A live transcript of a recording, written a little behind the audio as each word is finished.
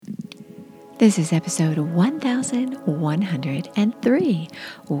This is episode 1103.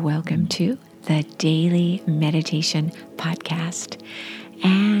 Welcome to the Daily Meditation Podcast.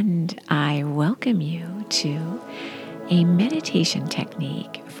 And I welcome you to a meditation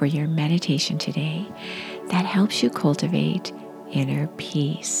technique for your meditation today that helps you cultivate inner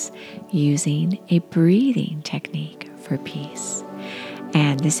peace using a breathing technique for peace.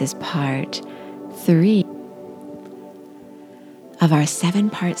 And this is part 3 of our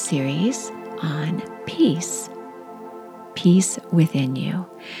 7-part series on peace within you.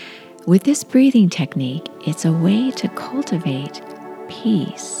 With this breathing technique, it's a way to cultivate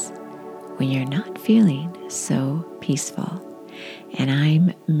peace when you're not feeling so peaceful. And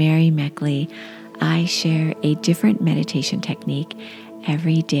I'm Mary Meckley. I share a different meditation technique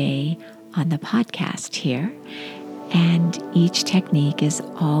every day on the podcast here. And each technique is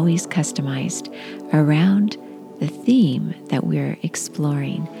always customized around the theme that we're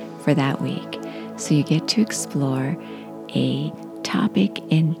exploring for that week. So you get to explore a topic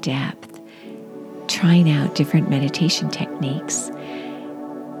in depth, trying out different meditation techniques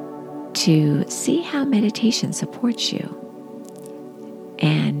to see how meditation supports you.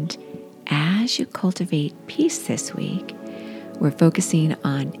 And as you cultivate peace this week, we're focusing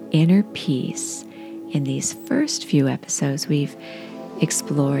on inner peace. In these first few episodes, we've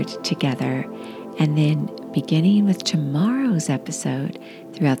explored together. And then beginning with tomorrow's episode,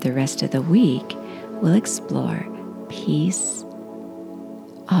 throughout the rest of the week, we'll explore peace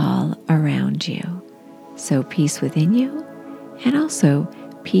all around you. So peace within you and also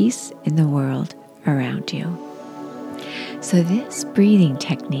peace in the world around you. So this breathing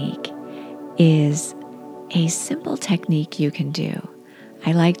technique is a simple technique you can do.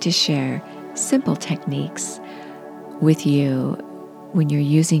 I like to share simple techniques with you when you're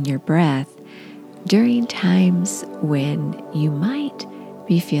using your breath during times when you might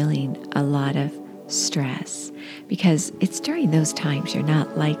be feeling a lot of stress, because it's during those times you're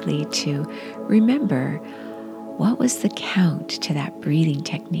not likely to remember what was the count to that breathing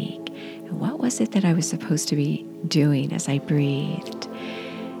technique and what was it that I was supposed to be doing as I breathed.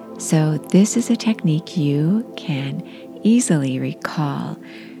 So this is a technique you can easily recall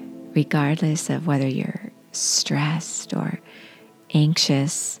regardless of whether you're stressed or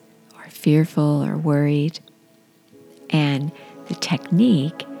anxious, fearful or worried. And the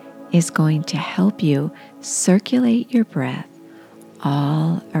technique is going to help you circulate your breath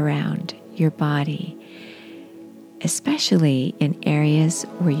all around your body, especially in areas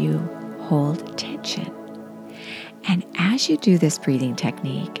where you hold tension. And as you do this breathing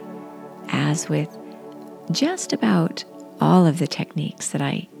technique, as with just about all of the techniques that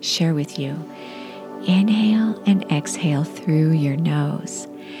I share with you, inhale and exhale through your nose.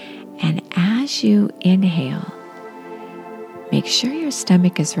 And as you inhale, make sure your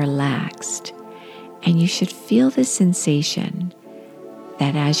stomach is relaxed, and you should feel the sensation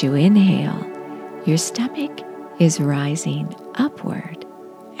that as you inhale, your stomach is rising upward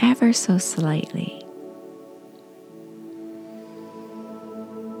ever so slightly.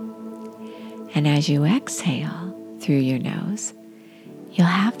 And as you exhale through your nose, you'll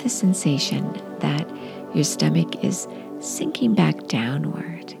have the sensation that your stomach is sinking back downward.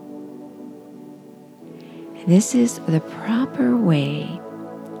 This is the proper way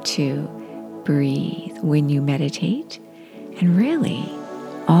to breathe when you meditate, and really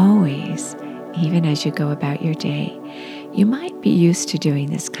always, even as you go about your day. You might be used to doing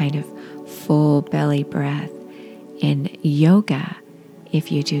this kind of full belly breath in yoga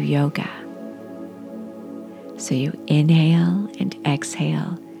if you do yoga. So you inhale and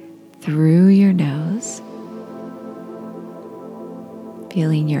exhale through your nose,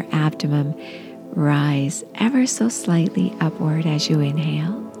 feeling your abdomen rise ever so slightly upward as you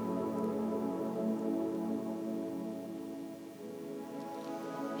inhale.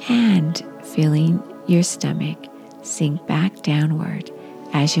 And feeling your stomach sink back downward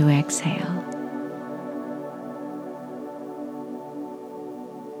as you exhale.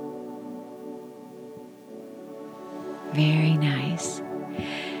 Very nice.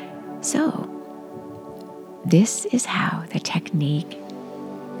 So, this is how the technique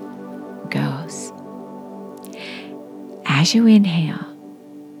goes. As you inhale,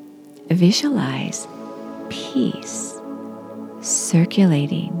 visualize peace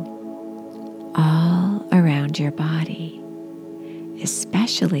circulating all around your body,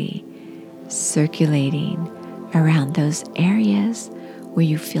 especially circulating around those areas where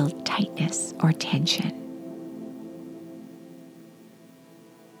you feel tightness or tension.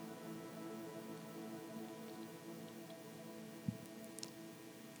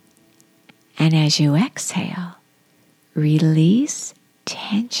 And as you exhale, release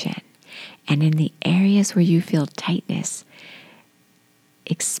tension And in the areas where you feel tightness,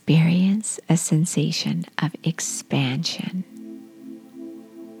 experience a sensation of expansion.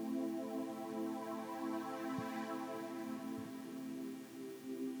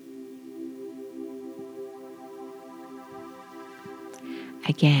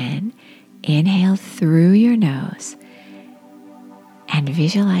 Again, inhale through your nose and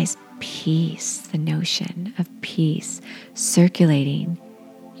visualize peace, the notion of peace circulating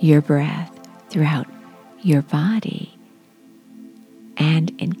your breath throughout your body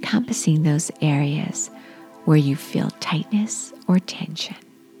and encompassing those areas where you feel tightness or tension.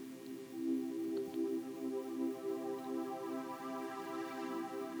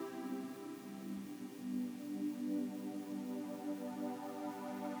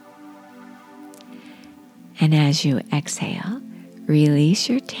 And as you exhale, release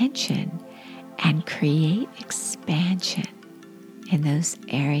your tension and create expansion in those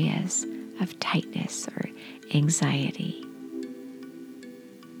areas of tightness or anxiety.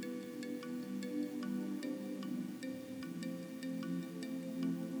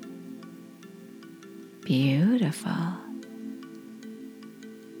 Beautiful.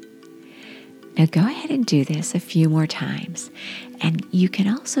 Now go ahead and do this a few more times. And you can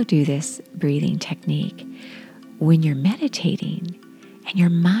also do this breathing technique when you're meditating and your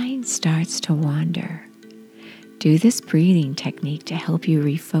mind starts to wander. Do this breathing technique to help you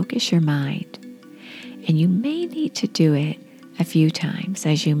refocus your mind. And you may need to do it a few times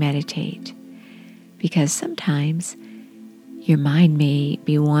as you meditate, because sometimes your mind may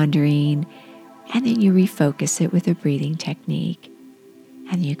be wandering, and then you refocus it with a breathing technique,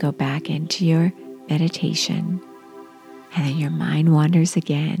 and you go back into your meditation, and then your mind wanders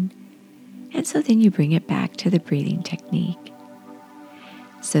again, and so then you bring it back to the breathing technique.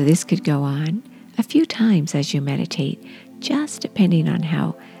 So this could go on a few times as you meditate, just depending on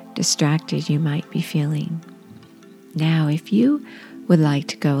how distracted you might be feeling. Now, if you would like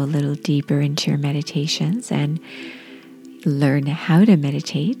to go a little deeper into your meditations and learn how to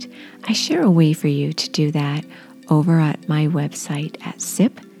meditate, I share a way for you to do that over at my website at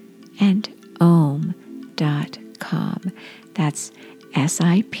sipandom.com. That's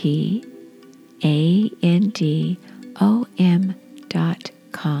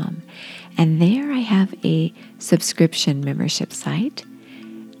SIPANDOM.com. And there I have a subscription membership site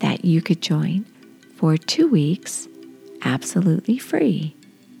that you could join for 2 weeks absolutely free.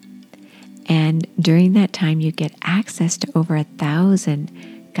 And during that time, you get access to over 1,000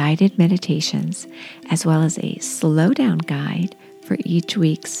 guided meditations, as well as a slow down guide for each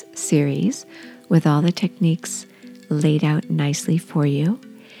week's series with all the techniques laid out nicely for you.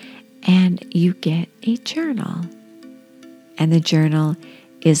 And you get a journal. And the journal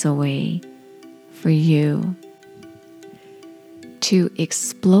is a way for you to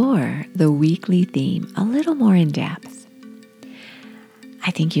explore the weekly theme a little more in depth.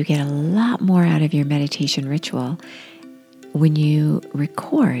 I think you get a lot more out of your meditation ritual when you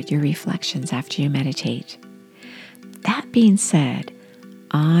record your reflections after you meditate. That being said,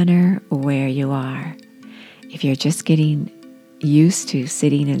 honor where you are. If you're just getting used to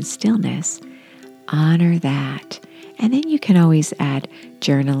sitting in stillness, honor that. And then you can always add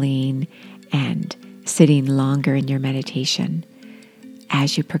journaling and sitting longer in your meditation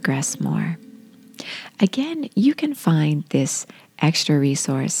as you progress more. Again, you can find this extra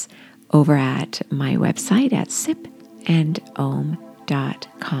resource over at my website at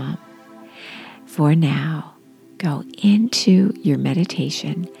sipandom.com. For now, go into your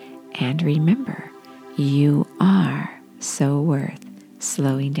meditation and remember, you are so worth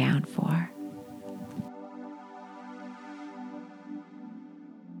slowing down for.